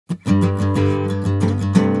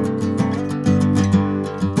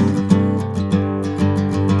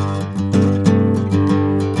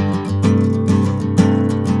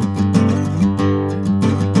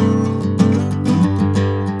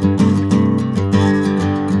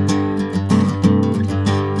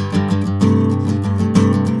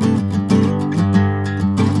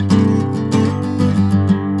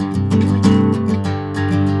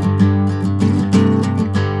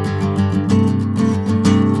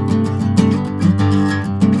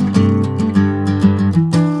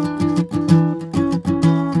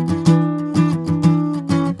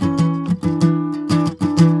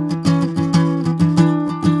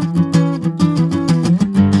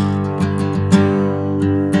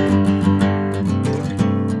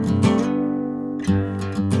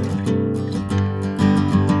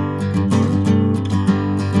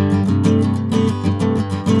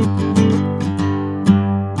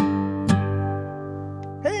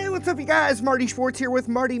what's up, you guys? Marty Schwartz here with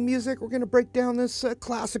Marty Music. We're going to break down this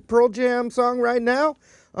classic Pearl Jam song right now.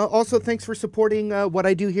 Also, thanks for supporting what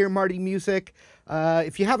I do here, Marty Music.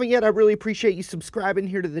 If you haven't yet, I really appreciate you subscribing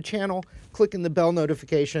here to the channel, clicking the bell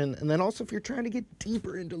notification, and then also if you're trying to get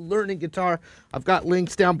deeper into learning guitar, I've got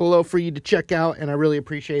links down below for you to check out, and I really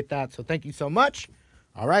appreciate that, so thank you so much.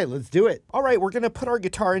 All right, let's do it. All right, we're going to put our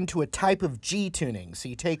guitar into a type of G tuning. So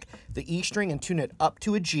you take the E string and tune it up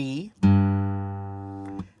to a G,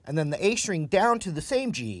 and then the A string down to the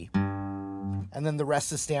same G, and then the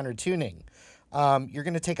rest is standard tuning. You're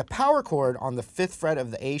going to take a power chord on the 5th fret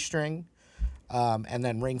of the A string, and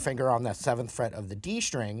then ring finger on the 7th fret of the D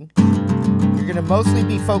string. You're going to mostly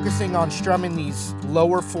be focusing on strumming these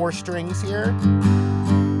lower 4 strings here,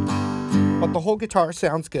 but the whole guitar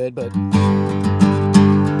sounds good, but...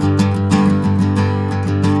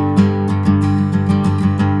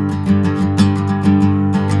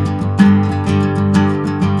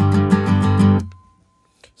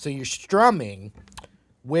 So you're strumming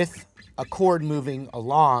with a chord moving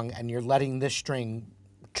along, and you're letting this string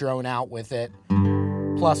drone out with it.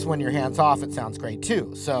 Plus, when your hand's off, it sounds great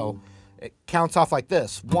too. So it counts off like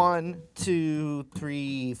this. 1, 2,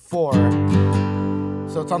 3, 4.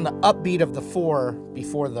 So it's on the upbeat of the 4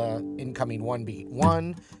 before the incoming 1 beat.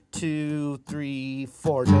 1, 2, 3,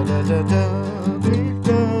 4. Da, da, da, da, da,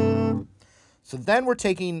 da. So then we're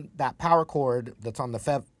taking that power chord that's on the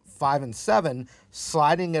 5 and 7,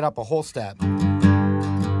 sliding it up a whole step, and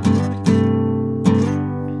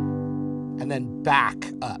then back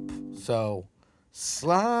up. So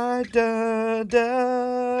slide da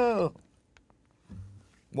da.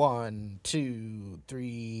 1, 2,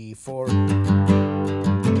 3, 4.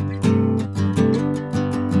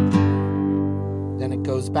 Then it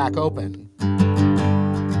goes back open.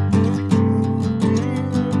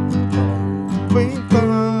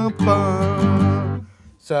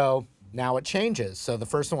 So now it changes. So the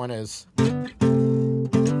first one is, then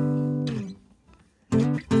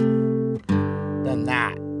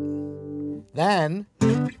that, then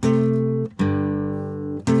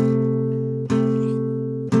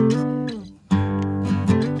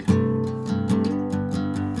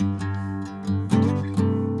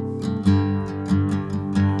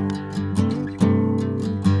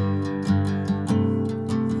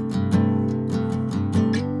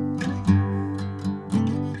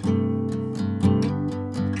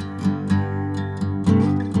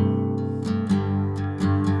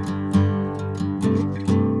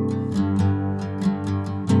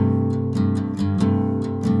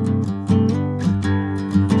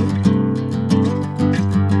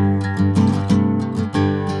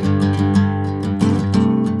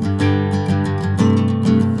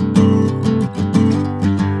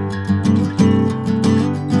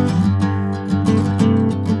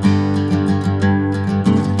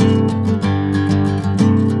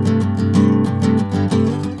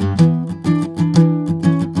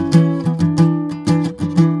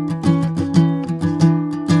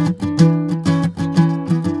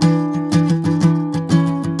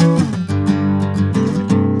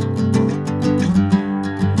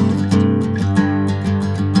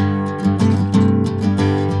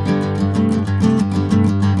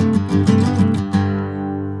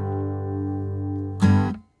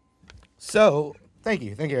So, thank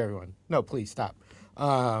you everyone. No, please stop.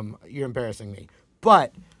 You're embarrassing me.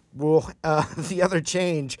 But the other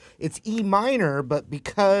change, it's E minor, but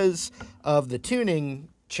because of the tuning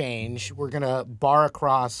change, we're gonna bar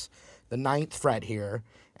across the 9th fret here,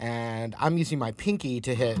 and I'm using my pinky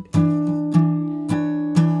to hit.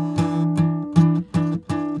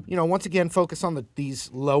 You know, once again, focus on these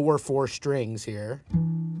lower 4 strings here.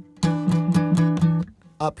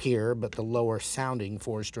 Up here, but the lower sounding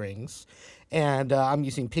 4 strings. And I'm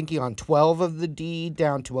using pinky on 12 of the D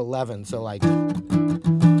down to 11, so like... And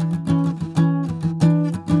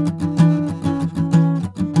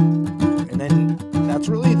then that's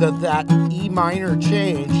really that E minor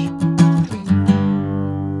change.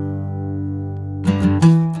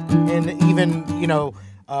 And even, you know,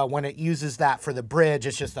 when it uses that for the bridge,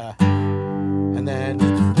 it's just a... And then...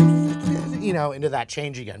 you know, into that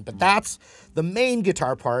change again. But that's the main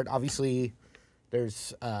guitar part. Obviously,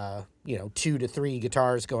 there's, you know, 2 to 3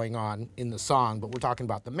 guitars going on in the song, but we're talking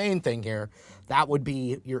about the main thing here. That would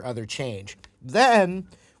be your other change. Then,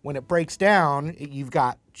 when it breaks down, you've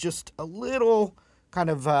got just a little kind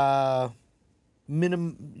of, a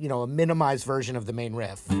minimized version of the main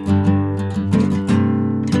riff.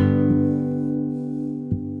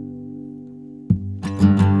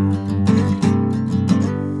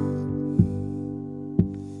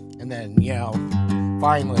 then, you know,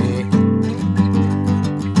 finally...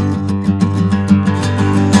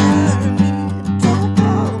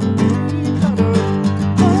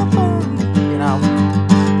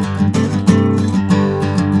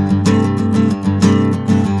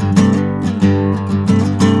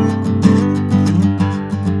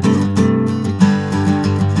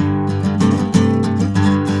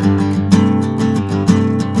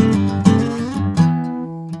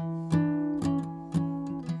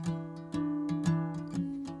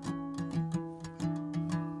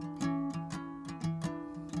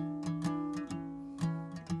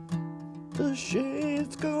 the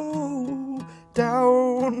shades go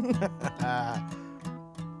down.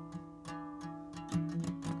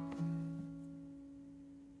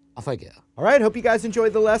 Off I go. All right, hope you guys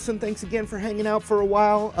enjoyed the lesson. Thanks again for hanging out for a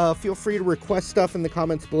while. Feel free to request stuff in the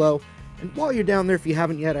comments below. And while you're down there, if you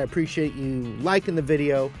haven't yet, I appreciate you liking the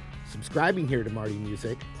video, subscribing here to Marty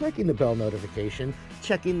Music, clicking the bell notification,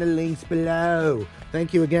 checking the links below.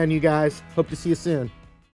 Thank you again, you guys. Hope to see you soon.